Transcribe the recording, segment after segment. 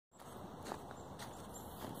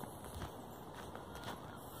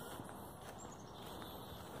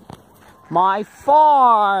My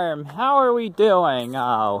farm! How are we doing?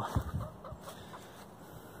 Oh.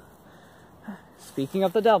 Speaking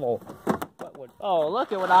of the devil. Oh,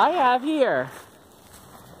 look at what I have here.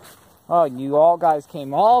 Oh, you all guys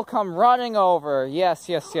come running over. Yes,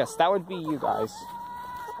 yes, yes. That would be you guys.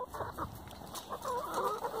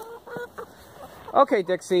 Okay,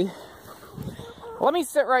 Dixie. Let me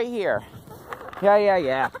sit right here.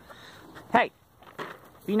 Yeah. Hey,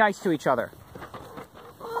 be nice to each other.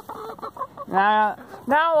 Now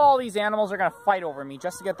all these animals are going to fight over me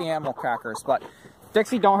just to get the animal crackers. But,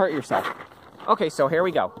 Dixie, don't hurt yourself. Okay, so here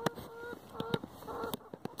we go.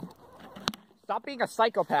 Stop being a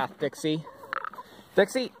psychopath, Dixie.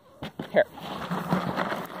 Dixie, here.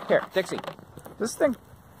 Here, Dixie. This thing.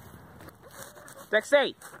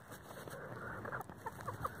 Dixie!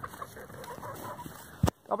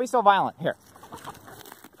 Don't be so violent. Here.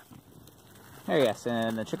 There, yes,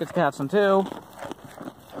 and the chickens can have some too.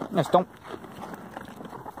 Yes, don't.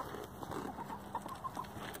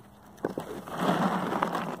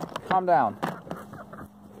 Calm down.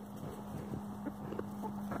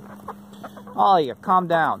 Oh, yeah, calm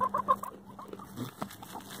down.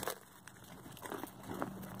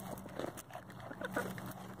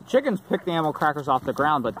 The chickens pick the animal crackers off the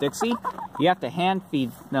ground, but Dixie, you have to hand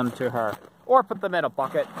feed them to her. Or put them in a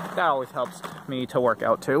bucket. That always helps me to work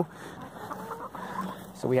out too.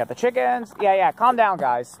 So we have the chickens. Yeah, calm down,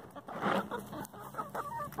 guys.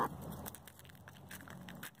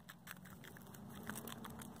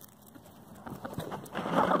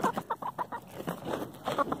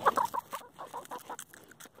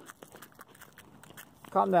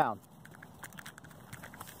 Calm down.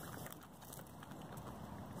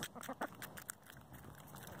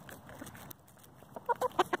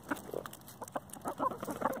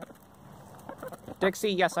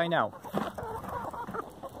 Dixie, yes, I know.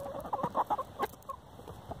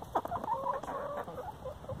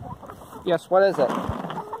 Yes, what is it?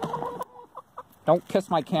 Don't kiss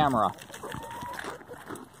my camera.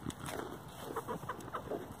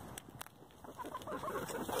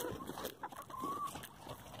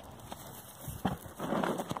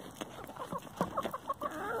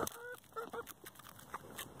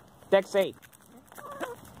 Dixie.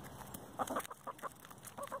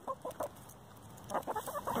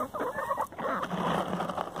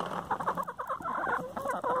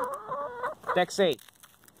 Dixie.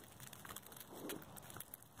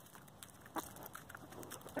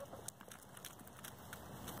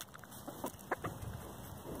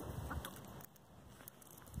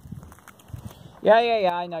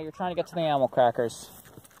 Yeah, I know. You're trying to get to the animal crackers.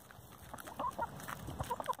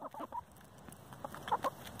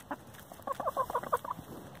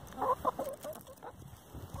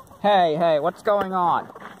 Hey, what's going on?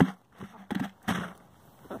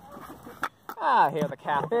 Here the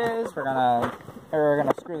cap is. We're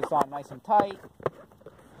gonna screw this on nice and tight.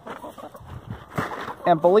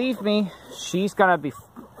 And believe me, she's gonna be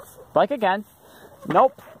like again.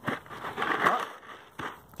 Nope.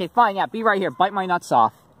 Okay, fine, yeah, be right here. Bite my nuts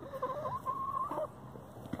off.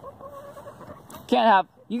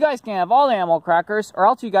 You guys can't have all the animal crackers, or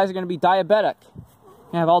else you guys are gonna be diabetic.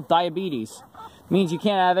 You have all diabetes. Means you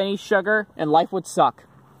can't have any sugar, and life would suck.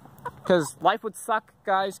 Because life would suck,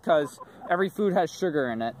 guys, because every food has sugar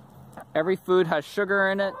in it. Every food has sugar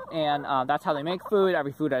in it, and that's how they make food.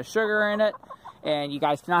 Every food has sugar in it, and you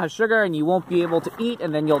guys cannot have sugar, and you won't be able to eat,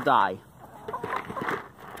 and then you'll die.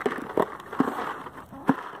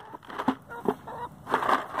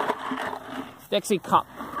 Dixie, come.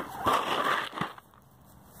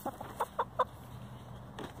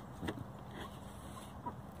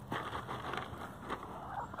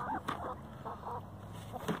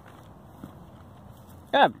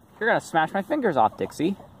 Yeah, you're gonna smash my fingers off,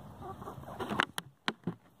 Dixie.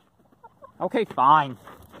 Okay, fine.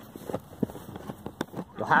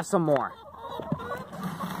 You'll have some more.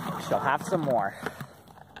 She'll have some more.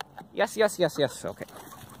 Yes. Okay.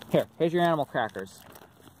 Here's your animal crackers.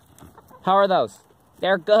 How are those?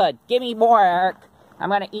 They're good. Give me more, Eric. I'm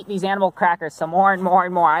gonna eat these animal crackers some more and more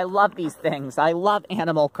and more. I love these things. I love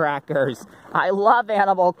animal crackers. I love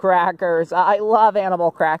animal crackers. I love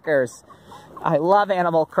animal crackers. I love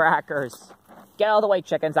animal crackers. Get out of the way,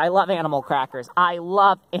 chickens. I love animal crackers. I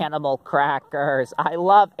love animal crackers. I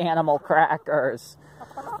love animal crackers.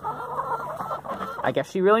 I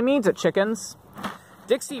guess she really means it, chickens.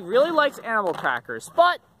 Dixie really likes animal crackers,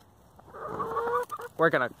 but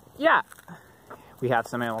we're gonna, yeah. We have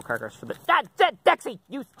some animal crackers for the, that's it, Dixie!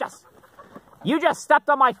 You just stepped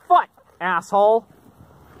on my foot, asshole.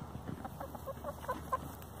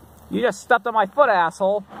 You just stepped on my foot,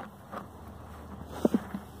 asshole.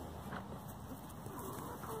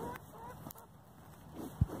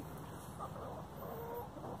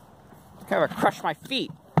 You're gonna crush my feet.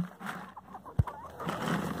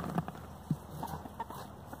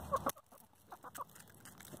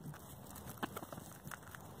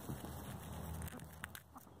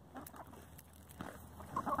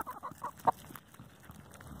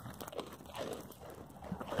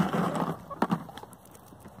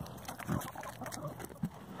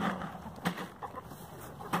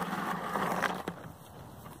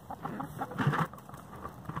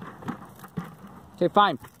 Okay,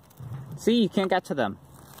 fine. See, you can't get to them.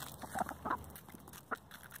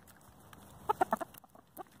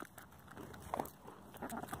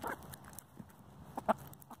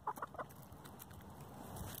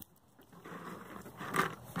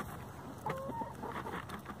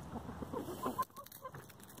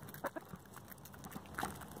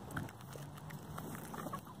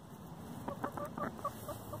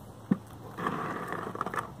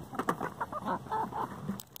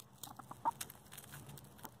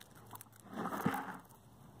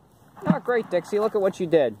 Not great, Dixie. Look at what you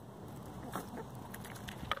did.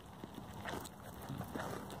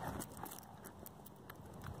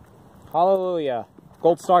 Hallelujah.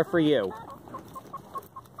 Gold star for you.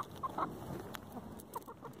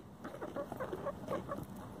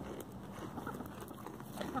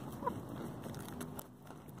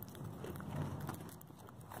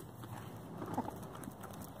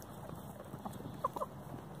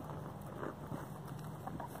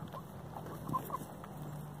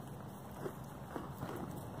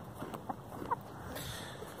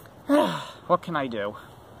 What can I do?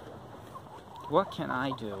 What can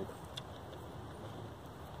I do?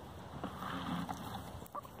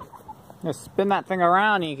 Just spin that thing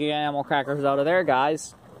around and you can get animal crackers out of there,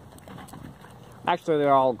 guys. Actually,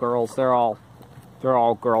 they're all girls. They're all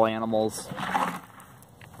girl animals.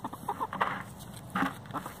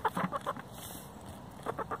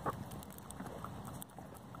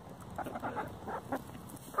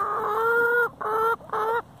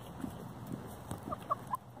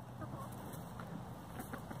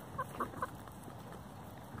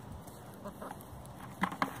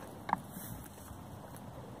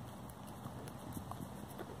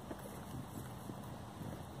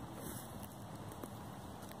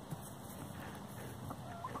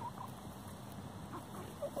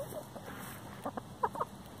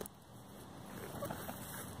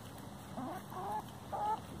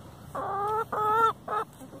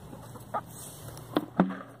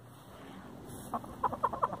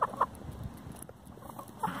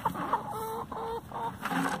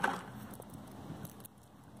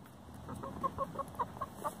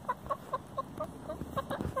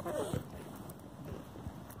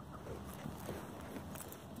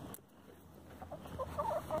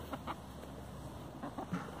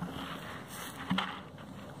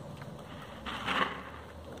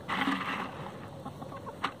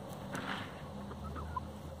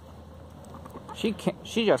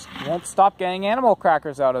 She just won't stop getting animal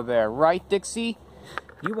crackers out of there, right, Dixie?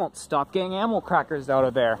 You won't stop getting animal crackers out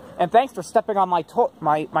of there. And thanks for stepping on my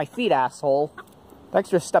feet, asshole. Thanks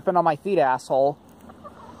for stepping on my feet, asshole.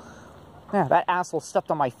 Yeah, that asshole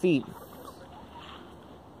stepped on my feet.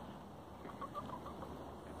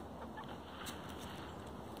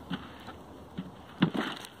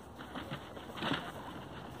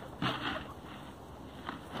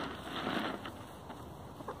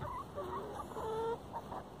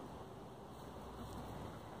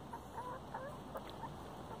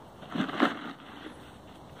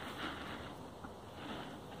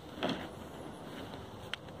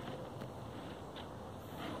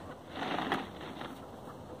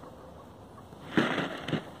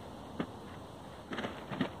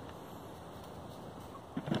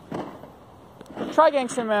 Try getting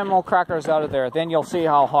some animal crackers out of there. Then you'll see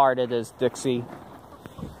how hard it is, Dixie.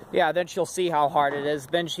 Yeah, then she'll see how hard it is.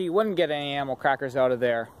 Then she wouldn't get any animal crackers out of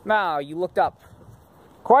there. No, you looked up.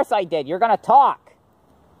 Of course I did. You're going to talk.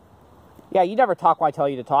 Yeah, you never talk when I tell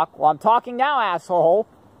you to talk. Well, I'm talking now, asshole.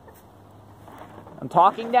 I'm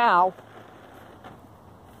talking now.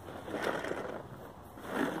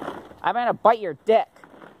 I'm going to bite your dick.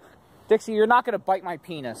 Dixie, you're not going to bite my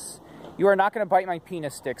penis. You are not going to bite my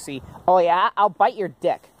penis, Dixie. Oh, yeah? I'll bite your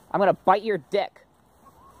dick. I'm going to bite your dick.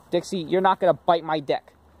 Dixie, you're not going to bite my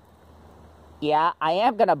dick. Yeah, I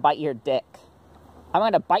am going to bite your dick. I'm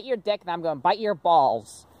going to bite your dick, and I'm going to bite your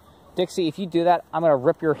balls. Dixie, if you do that, I'm going to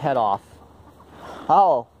rip your head off.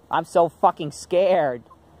 Oh, I'm so fucking scared.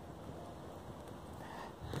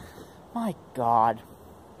 My God.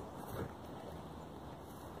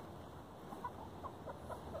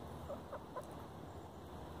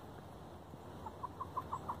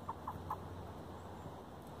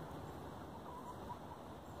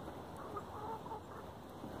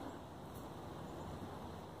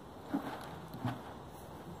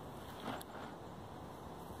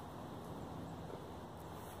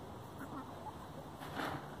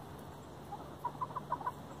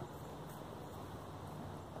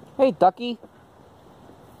 Hey, Ducky.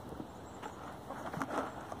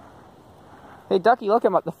 Hey, Ducky, look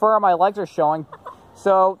at the fur on my legs are showing.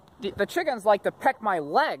 So, the chickens like to peck my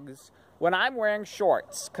legs when I'm wearing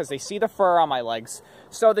shorts, because they see the fur on my legs.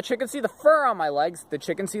 So the chickens see the fur on my legs, the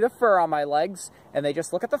chickens see the fur on my legs, and they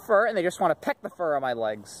just look at the fur, and they just want to peck the fur on my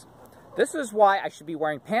legs. This is why I should be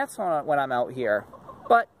wearing pants when I'm out here.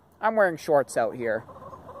 But I'm wearing shorts out here.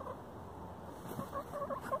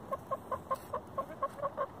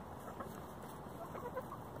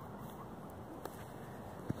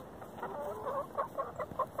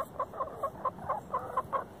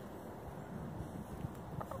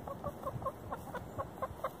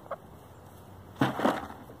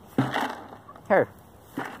 Here.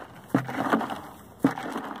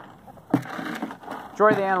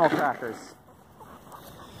 Enjoy the animal crackers.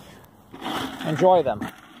 Enjoy them.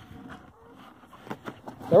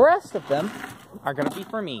 The rest of them are going to be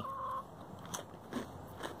for me.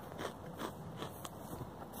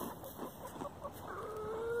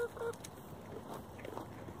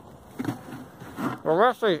 The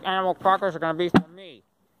rest of these animal crackers are going to be for me.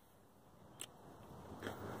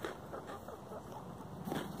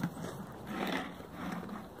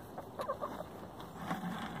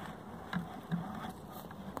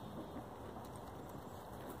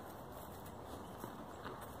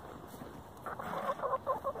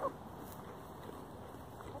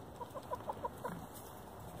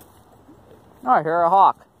 Oh, I hear a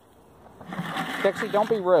hawk. Dixie, don't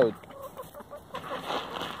be rude.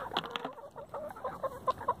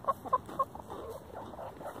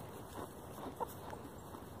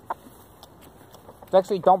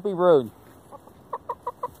 Dixie, don't be rude.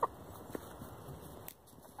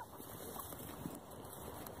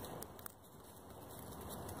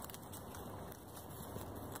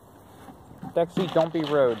 Dixie, don't be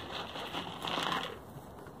rude.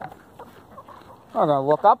 I'm gonna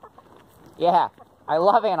look up. Yeah, I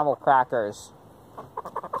love animal crackers.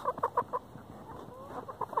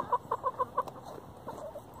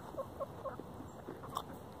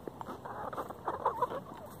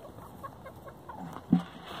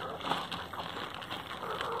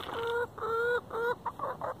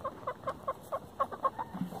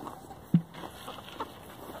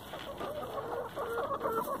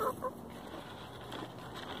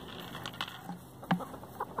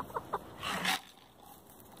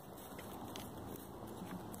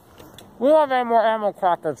 We don't have any more animal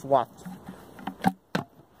crackers left.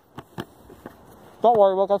 Don't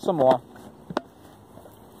worry, we'll get some more.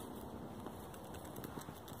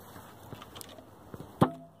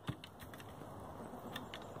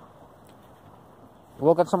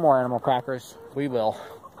 We'll get some more animal crackers. We will.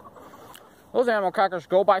 Those animal crackers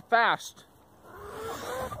go by fast.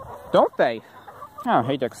 Don't they? Oh,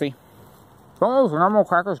 hey, Dixie. Don't those animal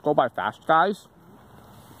crackers go by fast, guys?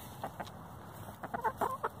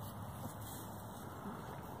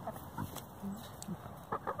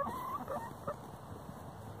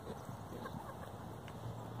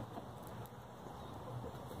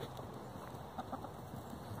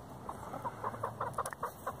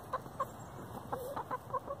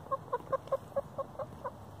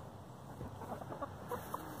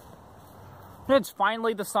 It's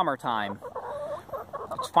finally the summertime.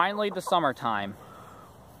 It's finally the summertime.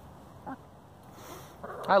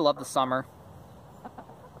 I love the summer.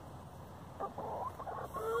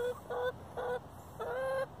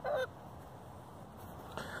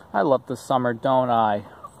 I love the summer, don't I?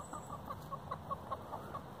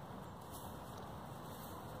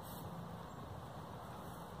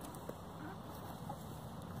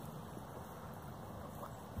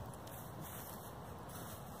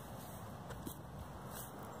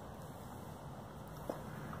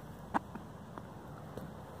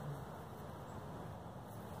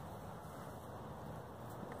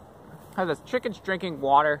 Are the chickens drinking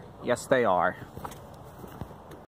water? Yes, they are.